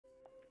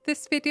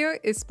This video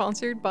is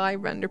sponsored by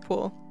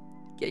Renderpool.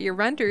 Get your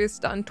renders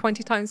done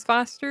 20 times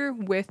faster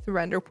with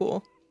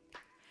Renderpool.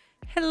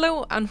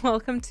 Hello and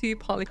welcome to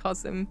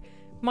PolyCosm.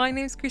 My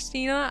name is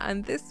Christina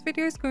and this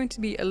video is going to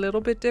be a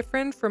little bit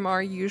different from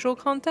our usual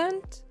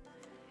content.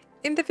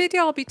 In the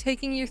video, I'll be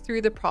taking you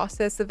through the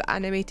process of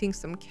animating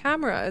some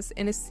cameras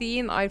in a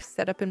scene I've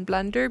set up in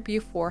Blender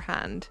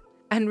beforehand,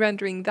 and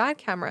rendering that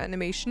camera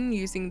animation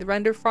using the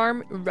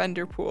RenderFarm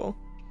Renderpool.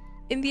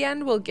 In the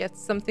end, we'll get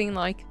something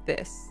like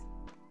this.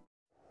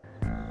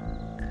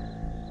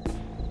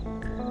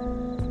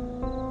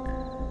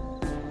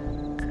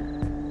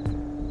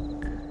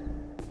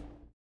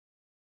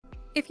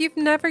 If you've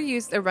never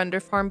used a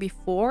RenderFarm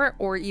before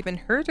or even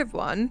heard of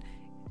one,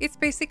 it's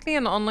basically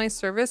an online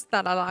service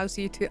that allows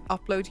you to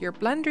upload your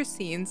Blender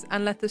scenes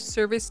and let the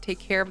service take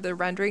care of the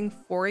rendering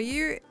for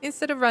you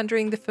instead of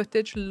rendering the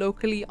footage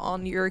locally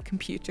on your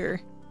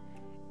computer.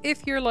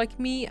 If you're like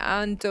me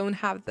and don't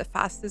have the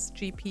fastest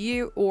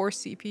GPU or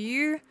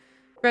CPU,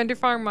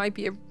 RenderFarm might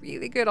be a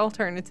really good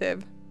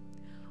alternative.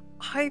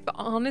 I've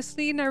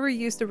honestly never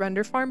used a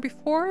RenderFarm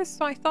before,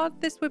 so I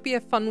thought this would be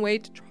a fun way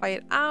to try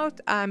it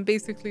out and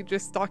basically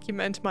just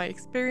document my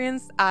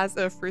experience as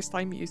a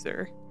first-time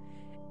user.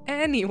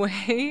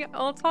 Anyway,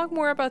 I'll talk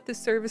more about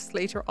this service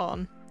later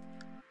on.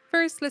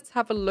 First, let's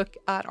have a look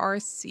at our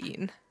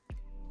scene.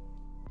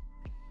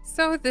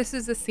 So this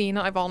is a scene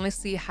I've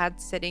honestly had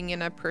sitting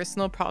in a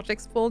personal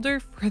projects folder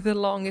for the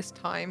longest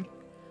time.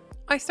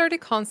 I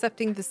started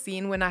concepting the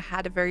scene when I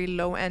had a very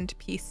low-end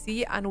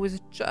PC and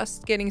was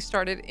just getting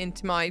started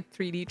into my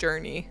 3D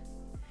journey.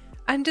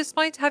 And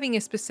despite having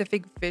a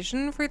specific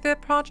vision for the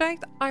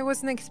project, I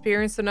wasn't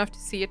experienced enough to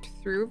see it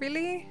through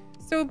really.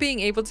 So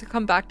being able to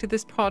come back to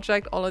this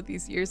project all of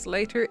these years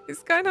later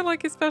is kind of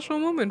like a special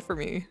moment for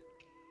me.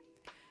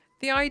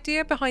 The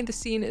idea behind the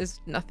scene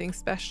is nothing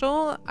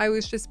special. I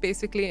was just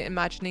basically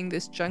imagining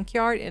this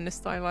junkyard in a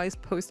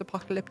stylized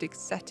post-apocalyptic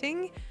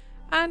setting,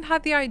 and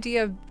had the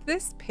idea of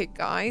this pig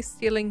guy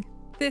stealing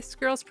this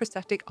girl's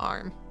prosthetic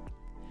arm.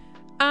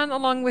 And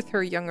along with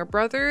her younger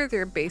brother,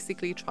 they're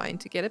basically trying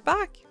to get it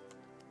back.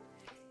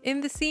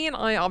 In the scene,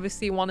 I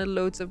obviously wanted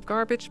loads of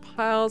garbage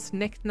piles,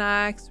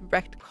 knickknacks,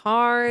 wrecked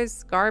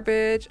cars,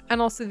 garbage,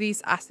 and also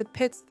these acid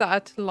pits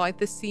that light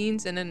the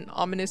scenes in an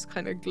ominous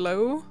kind of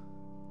glow.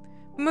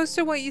 Most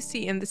of what you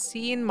see in the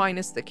scene,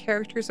 minus the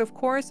characters of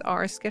course,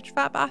 are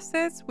Sketchfab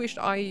assets, which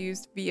I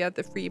used via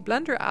the free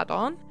Blender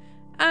add-on,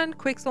 and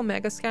Quixel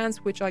Megascans,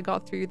 which I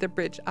got through the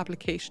Bridge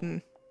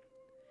application.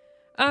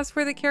 As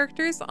for the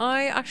characters,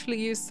 I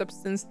actually used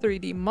Substance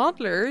 3D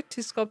Modeler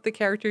to sculpt the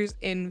characters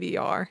in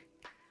VR.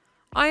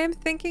 I am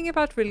thinking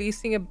about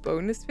releasing a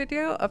bonus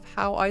video of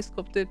how I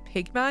sculpted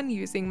Pigman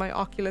using my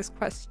Oculus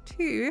Quest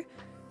 2,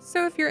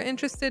 so if you're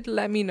interested,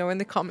 let me know in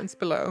the comments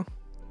below.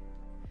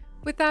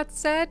 With that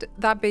said,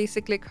 that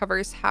basically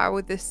covers how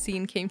this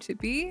scene came to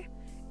be.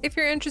 If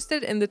you're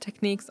interested in the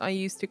techniques I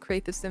used to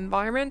create this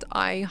environment,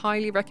 I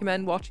highly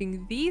recommend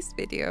watching these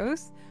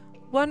videos,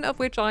 one of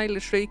which I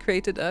literally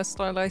created a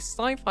stylized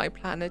sci-fi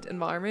planet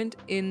environment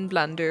in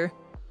Blender,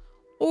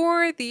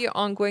 or the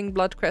ongoing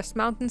Bloodcrest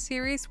Mountain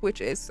series,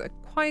 which is a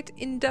quite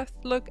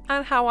in-depth look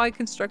at how I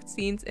construct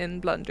scenes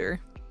in Blender.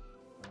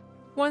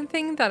 One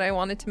thing that I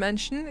wanted to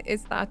mention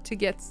is that to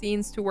get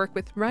scenes to work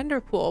with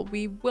Renderpool,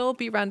 we will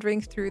be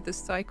rendering through the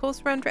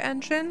Cycles render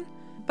engine,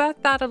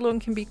 but that alone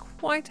can be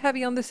quite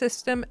heavy on the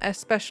system,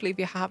 especially if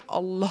you have a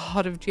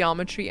lot of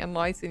geometry and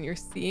lights in your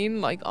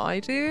scene like I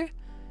do.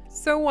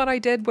 So what I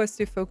did was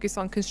to focus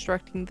on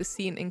constructing the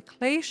scene in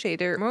clay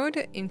shader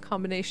mode in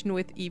combination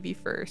with Eevee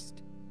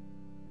first.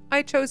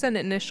 I chose an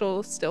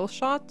initial still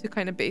shot to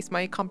kind of base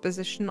my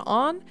composition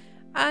on,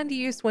 and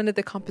used one of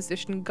the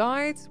composition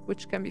guides,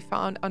 which can be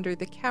found under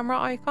the camera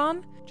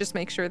icon. Just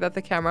make sure that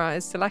the camera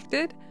is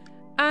selected.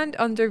 And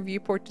under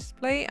viewport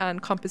display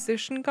and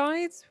composition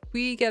guides,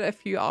 we get a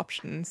few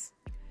options.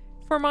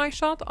 For my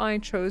shot, I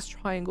chose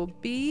triangle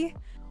B.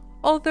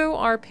 Although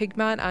our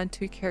pigman and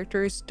two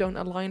characters don't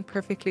align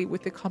perfectly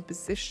with the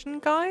composition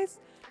guides,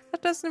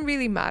 that doesn't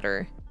really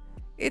matter.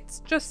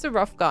 It's just a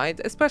rough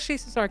guide, especially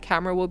since our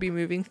camera will be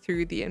moving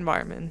through the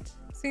environment,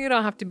 so you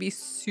don't have to be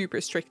super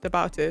strict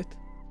about it.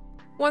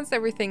 Once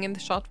everything in the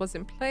shot was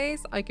in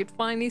place, I could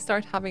finally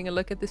start having a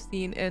look at the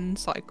scene in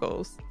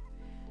Cycles.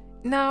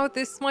 Now,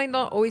 this might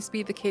not always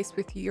be the case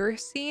with your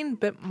scene,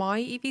 but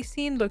my Eevee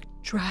scene looked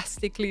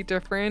drastically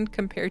different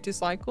compared to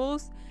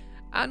Cycles.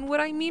 And what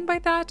I mean by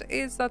that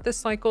is that the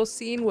Cycles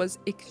scene was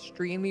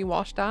extremely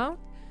washed out.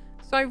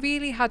 So I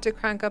really had to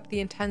crank up the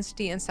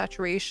intensity and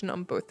saturation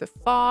on both the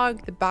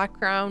fog, the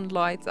background,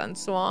 lights, and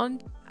so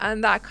on.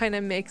 And that kind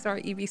of makes our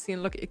Eevee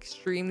scene look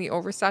extremely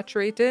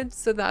oversaturated.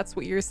 So that's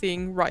what you're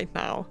seeing right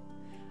now.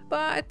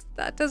 But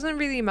that doesn't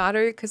really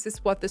matter because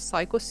it's what the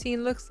cycle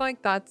scene looks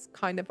like. That's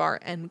kind of our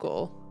end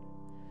goal.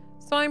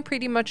 So I'm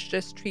pretty much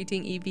just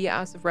treating Eevee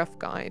as a rough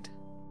guide.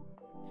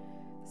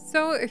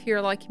 So if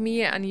you're like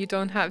me and you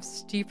don't have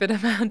stupid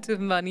amount of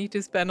money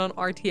to spend on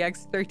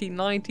RTX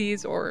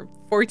 3090s or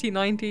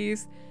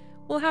 4090s,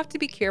 we'll have to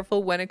be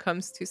careful when it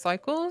comes to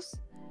cycles.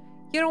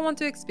 You don't want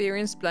to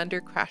experience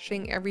Blender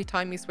crashing every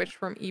time you switch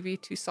from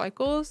Eevee to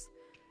cycles.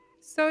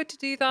 So to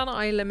do that,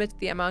 I limit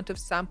the amount of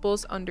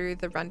samples under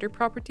the render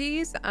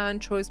properties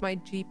and chose my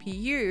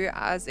GPU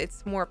as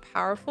it's more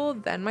powerful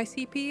than my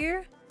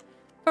CPU.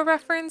 For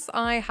reference,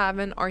 I have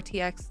an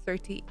RTX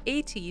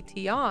 3080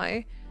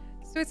 Ti,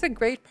 so it's a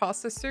great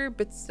processor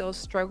but still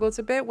struggles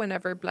a bit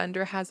whenever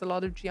Blender has a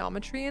lot of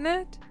geometry in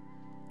it.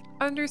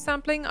 Under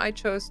sampling, I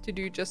chose to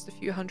do just a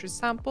few hundred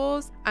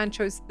samples and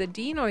chose the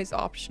denoise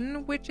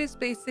option, which is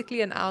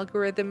basically an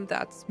algorithm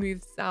that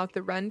smooths out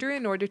the render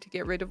in order to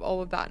get rid of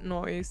all of that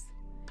noise.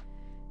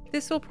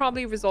 This will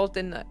probably result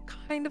in a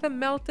kind of a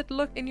melted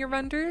look in your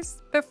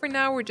renders, but for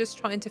now we're just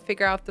trying to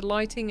figure out the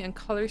lighting and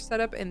color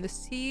setup in the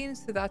scene,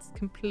 so that's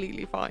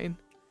completely fine.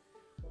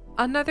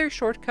 Another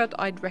shortcut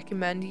I'd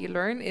recommend you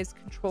learn is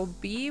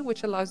Ctrl-B,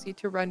 which allows you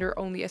to render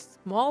only a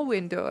small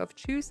window of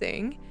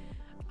choosing,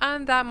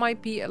 and that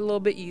might be a little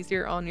bit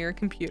easier on your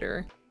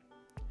computer.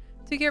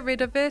 To get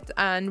rid of it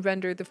and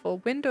render the full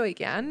window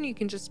again, you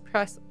can just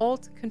press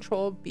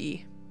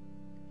Alt-Ctrl-B.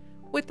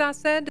 With that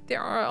said,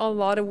 there are a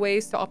lot of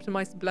ways to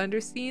optimize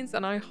Blender scenes,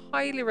 and I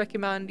highly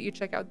recommend you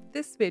check out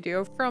this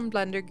video from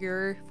Blender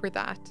Guru for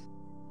that.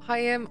 I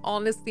am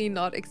honestly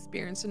not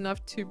experienced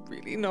enough to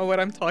really know what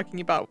I'm talking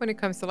about when it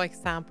comes to like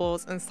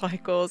samples and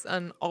cycles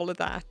and all of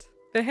that.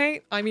 But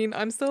hey, I mean,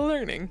 I'm still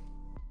learning.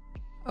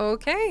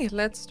 Okay,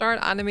 let's start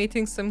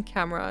animating some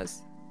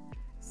cameras.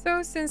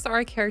 So since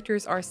our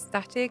characters are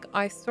static,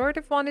 I sort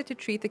of wanted to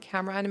treat the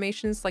camera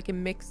animations like a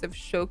mix of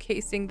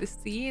showcasing the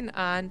scene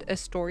and a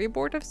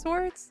storyboard of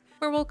sorts,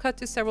 where we'll cut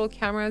to several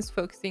cameras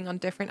focusing on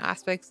different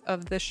aspects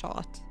of the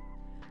shot.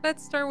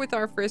 Let's start with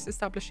our first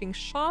establishing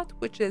shot,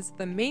 which is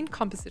the main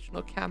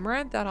compositional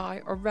camera that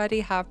I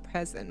already have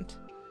present.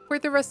 For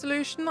the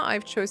resolution,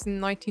 I've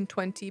chosen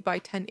 1920 by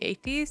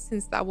 1080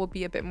 since that will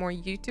be a bit more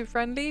YouTube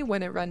friendly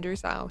when it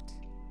renders out.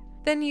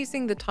 Then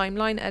using the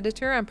timeline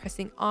editor and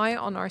pressing I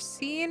on our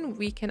scene,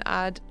 we can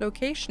add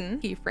location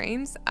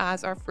keyframes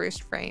as our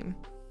first frame.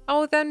 I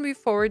will then move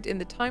forward in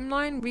the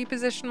timeline,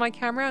 reposition my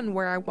camera and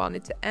where I want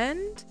it to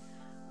end.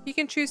 You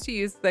can choose to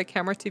use the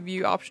camera to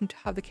view option to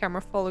have the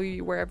camera follow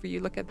you wherever you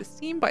look at the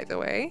scene, by the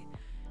way.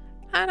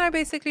 And I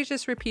basically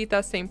just repeat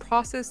that same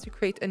process to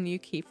create a new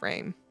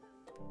keyframe.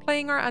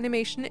 Playing our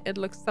animation, it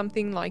looks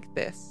something like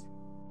this.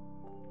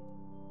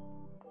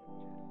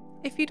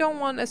 If you don't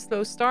want a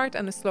slow start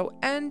and a slow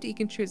end, you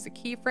can choose the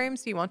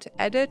keyframes you want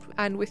to edit,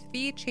 and with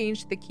V,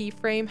 change the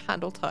keyframe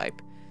handle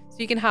type. So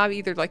you can have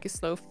either like a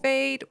slow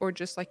fade or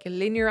just like a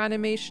linear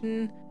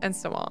animation and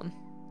so on.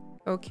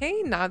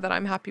 Okay, now that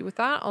I'm happy with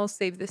that, I'll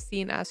save the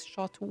scene as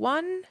shot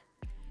 1.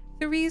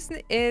 The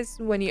reason is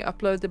when you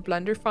upload the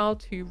Blender file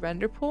to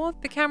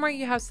Renderpool, the camera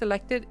you have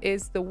selected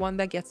is the one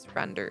that gets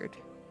rendered.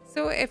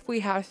 So if we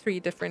have 3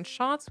 different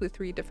shots with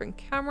 3 different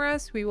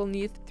cameras, we will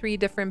need 3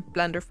 different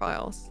Blender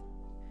files.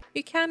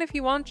 You can, if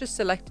you want, just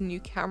select a new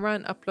camera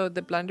and upload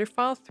the Blender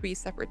file 3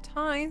 separate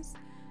times,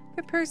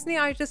 but personally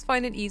I just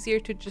find it easier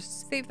to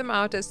just save them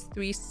out as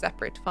 3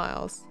 separate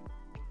files.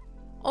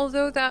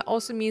 Although that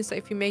also means that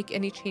if you make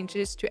any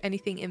changes to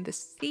anything in the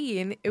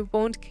scene, it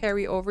won't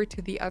carry over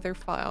to the other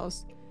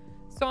files.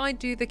 So I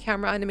do the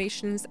camera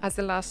animations as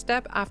the last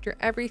step after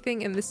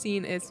everything in the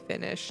scene is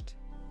finished.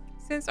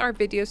 Since our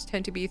videos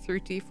tend to be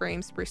 30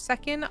 frames per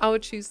second, I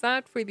would choose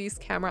that for these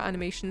camera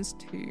animations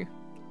too.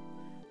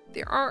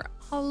 There are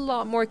a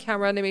lot more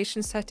camera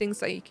animation settings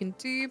that you can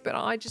do, but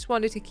I just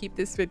wanted to keep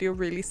this video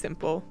really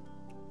simple.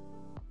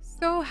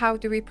 So how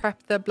do we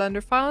prep the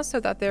Blender files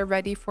so that they're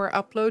ready for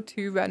upload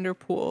to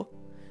Renderpool?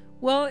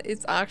 Well,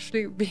 it's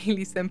actually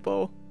really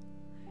simple.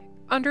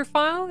 Under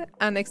File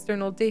and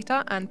External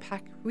Data and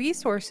Pack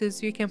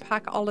Resources, you can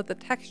pack all of the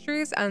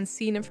textures and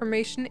scene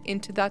information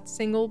into that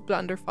single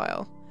Blender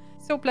file.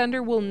 So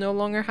Blender will no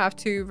longer have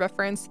to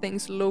reference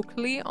things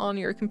locally on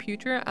your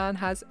computer and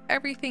has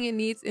everything it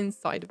needs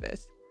inside of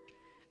it.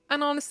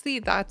 And honestly,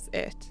 that's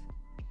it.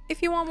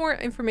 If you want more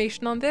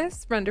information on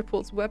this,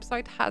 Renderpool's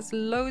website has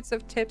loads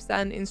of tips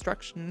and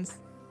instructions.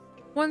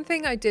 One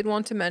thing I did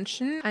want to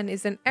mention, and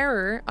is an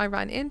error I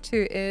ran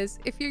into, is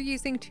if you're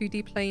using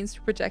 2D planes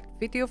to project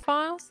video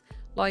files,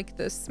 like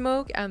the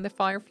smoke and the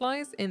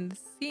fireflies in the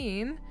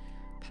scene,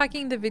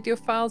 packing the video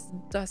files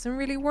doesn't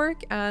really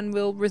work and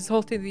will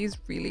result in these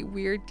really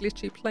weird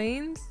glitchy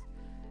planes.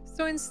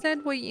 So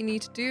instead, what you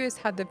need to do is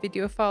have the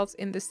video files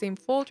in the same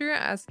folder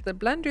as the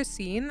Blender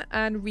scene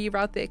and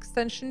reroute the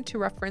extension to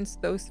reference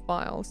those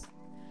files.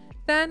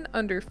 Then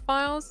under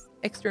Files,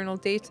 External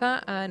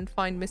Data and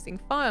Find Missing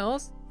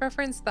Files,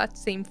 reference that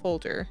same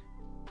folder.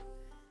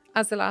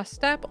 As the last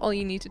step, all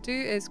you need to do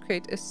is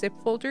create a zip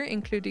folder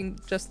including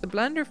just the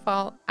Blender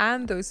file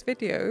and those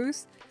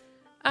videos,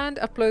 and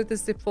upload the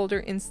zip folder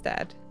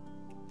instead.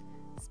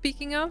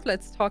 Speaking of,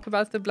 let's talk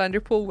about the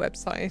Renderpool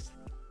website.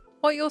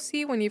 What you'll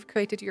see when you've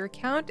created your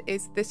account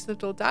is this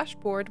little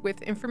dashboard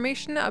with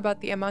information about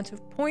the amount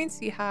of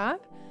points you have,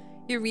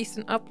 your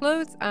recent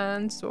uploads,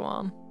 and so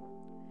on.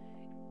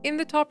 In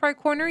the top right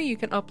corner, you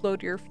can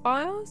upload your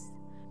files.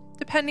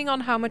 Depending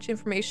on how much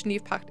information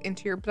you've packed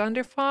into your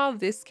Blender file,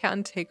 this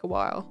can take a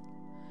while.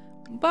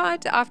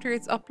 But after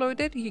it's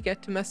uploaded, you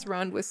get to mess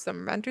around with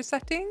some render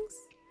settings.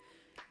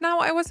 Now,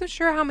 I wasn't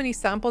sure how many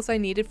samples I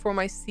needed for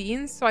my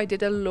scenes, so I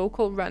did a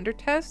local render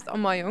test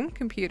on my own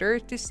computer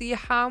to see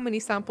how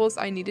many samples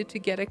I needed to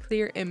get a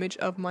clear image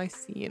of my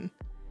scene.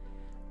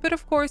 But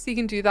of course, you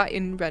can do that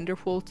in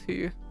Renderpool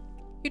too.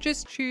 You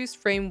just choose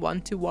frame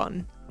 1 to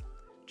 1.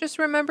 Just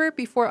remember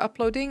before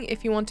uploading,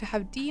 if you want to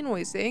have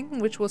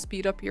denoising, which will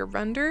speed up your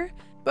render,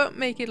 but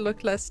make it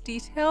look less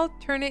detailed,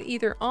 turn it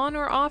either on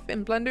or off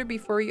in Blender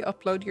before you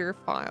upload your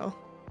file.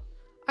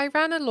 I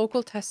ran a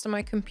local test on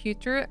my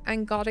computer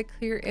and got a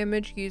clear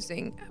image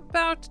using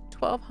about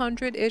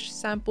 1200-ish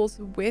samples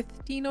with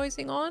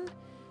denoising on,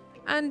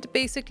 and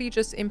basically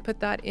just input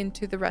that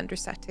into the render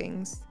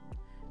settings.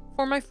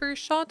 For my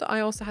first shot, I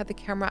also had the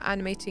camera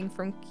animating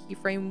from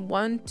keyframe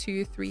 1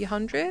 to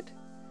 300.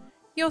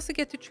 You also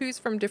get to choose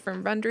from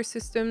different render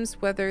systems,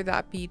 whether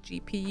that be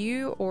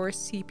GPU or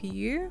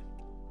CPU.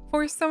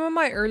 For some of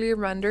my earlier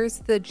renders,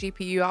 the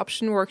GPU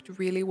option worked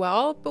really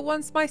well, but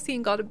once my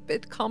scene got a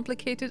bit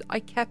complicated, I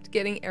kept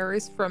getting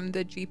errors from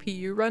the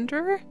GPU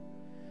renderer.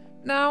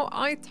 Now,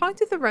 I talked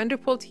to the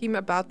Renderpool team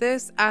about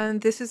this, and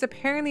this is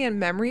apparently a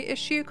memory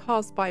issue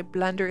caused by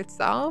Blender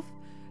itself,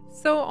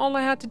 so all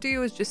I had to do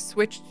was just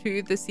switch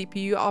to the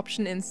CPU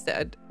option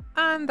instead,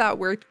 and that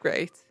worked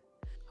great.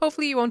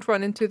 Hopefully you won't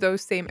run into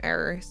those same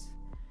errors.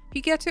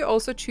 You get to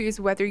also choose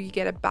whether you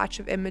get a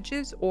batch of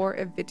images or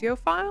a video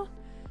file.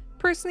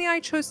 Personally, I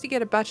chose to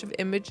get a batch of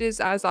images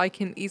as I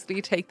can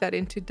easily take that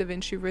into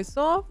DaVinci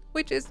Resolve,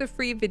 which is the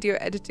free video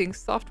editing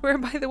software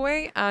by the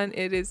way, and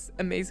it is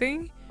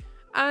amazing.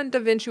 And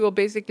DaVinci will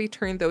basically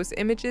turn those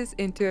images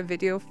into a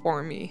video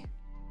for me.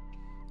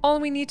 All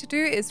we need to do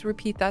is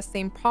repeat that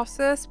same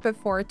process but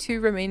for our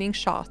 2 remaining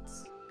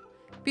shots.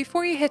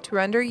 Before you hit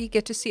render, you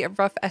get to see a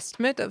rough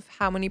estimate of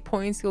how many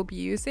points you'll be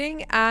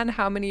using and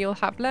how many you'll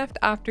have left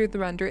after the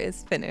render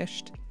is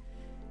finished.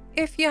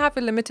 If you have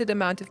a limited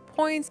amount of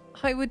points,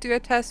 I would do a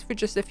test for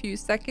just a few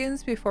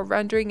seconds before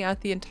rendering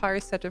out the entire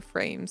set of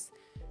frames.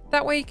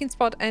 That way you can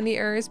spot any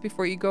errors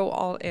before you go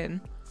all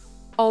in.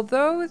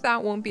 Although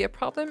that won't be a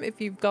problem if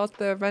you've got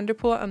the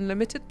Renderpool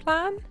Unlimited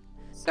plan.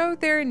 So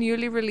their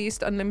newly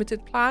released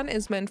Unlimited plan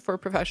is meant for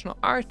professional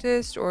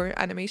artists or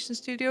animation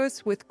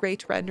studios with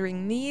great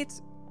rendering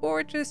needs,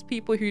 or just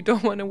people who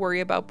don't want to worry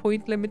about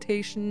point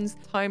limitations,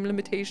 time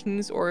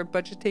limitations, or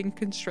budgeting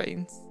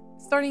constraints.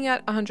 Starting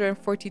at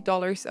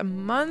 $140 a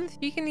month,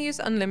 you can use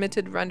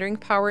unlimited rendering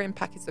power in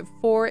packets of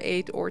 4,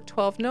 8, or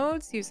 12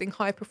 nodes using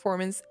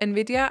high-performance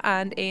NVIDIA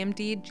and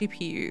AMD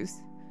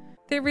GPUs.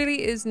 There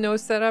really is no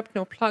setup,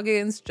 no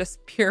plugins,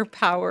 just pure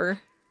power.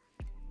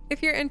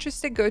 If you're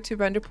interested, go to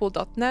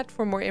renderpool.net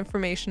for more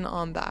information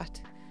on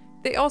that.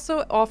 They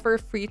also offer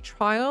free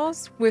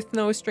trials with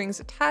no strings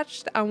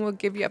attached and will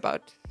give you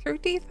about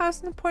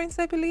 30,000 points,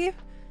 I believe.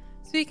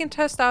 So you can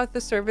test out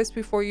the service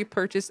before you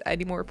purchase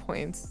any more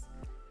points.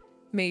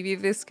 Maybe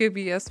this could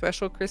be a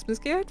special Christmas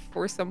gift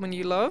for someone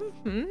you love.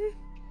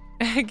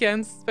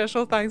 Again,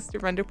 special thanks to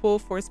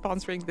Renderpool for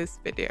sponsoring this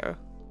video.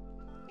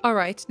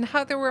 Alright,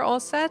 now that we're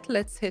all set,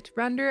 let's hit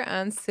render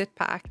and sit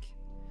back.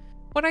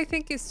 What I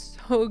think is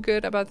so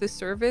good about this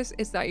service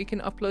is that you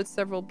can upload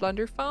several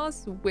Blender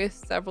files with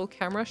several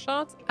camera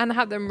shots and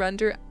have them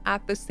render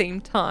at the same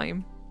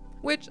time.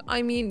 Which,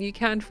 I mean, you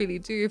can't really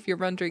do if you're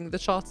rendering the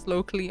shots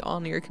locally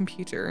on your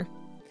computer.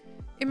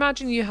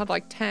 Imagine you had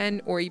like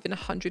 10 or even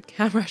 100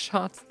 camera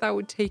shots. That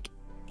would take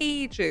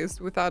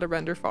ages without a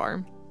render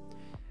farm.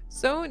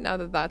 So now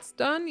that that's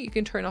done, you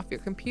can turn off your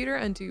computer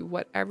and do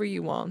whatever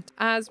you want,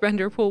 as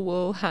Renderpool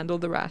will handle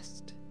the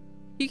rest.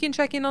 You can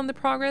check in on the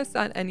progress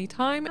at any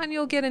time and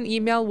you'll get an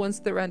email once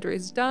the render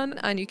is done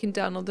and you can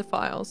download the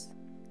files.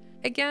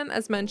 Again,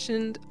 as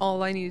mentioned,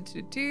 all I needed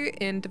to do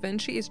in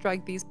DaVinci is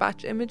drag these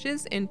batch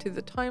images into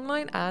the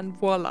timeline and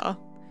voila.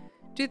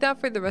 Do that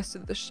for the rest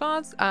of the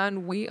shots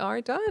and we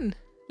are done.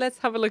 Let's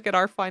have a look at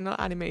our final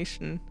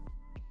animation.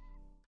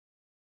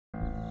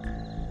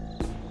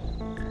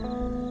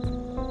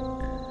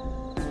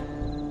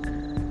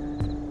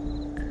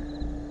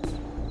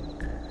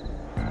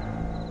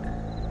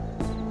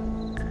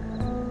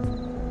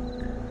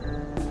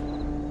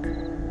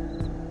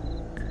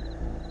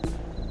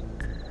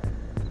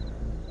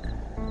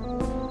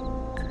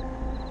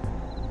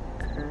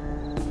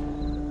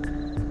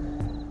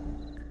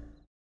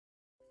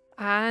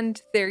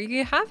 And there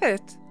you have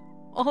it.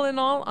 All in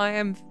all, I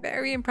am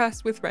very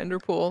impressed with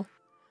Renderpool.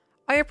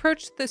 I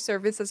approached the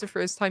service as a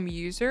first-time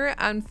user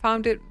and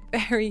found it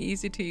very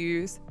easy to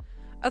use.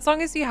 As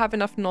long as you have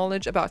enough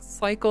knowledge about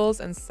cycles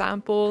and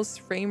samples,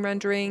 frame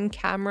rendering,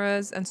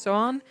 cameras, and so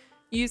on,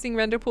 using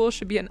Renderpool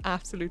should be an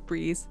absolute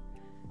breeze.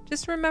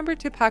 Just remember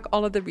to pack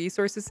all of the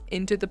resources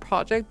into the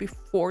project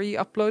before you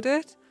upload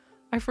it.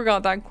 I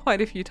forgot that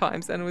quite a few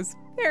times and it was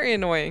very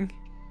annoying.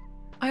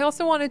 I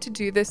also wanted to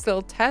do this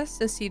little test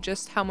and see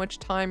just how much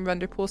time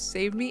Renderpool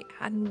saved me,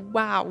 and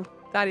wow,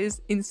 that is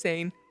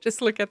insane.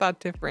 Just look at that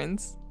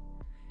difference.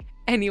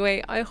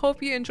 Anyway, I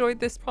hope you enjoyed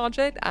this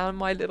project and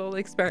my little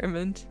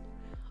experiment.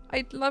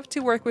 I'd love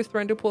to work with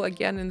Renderpool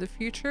again in the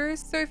future,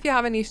 so if you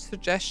have any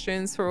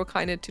suggestions for what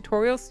kind of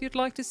tutorials you'd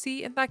like to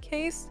see in that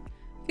case,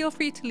 feel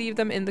free to leave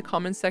them in the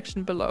comment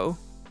section below.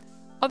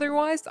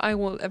 Otherwise, I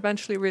will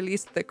eventually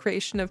release the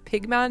creation of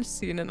Pigman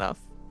soon enough.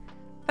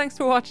 Thanks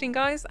for watching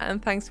guys,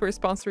 and thanks for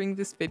sponsoring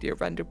this video,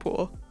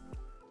 Renderpool.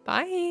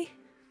 Bye!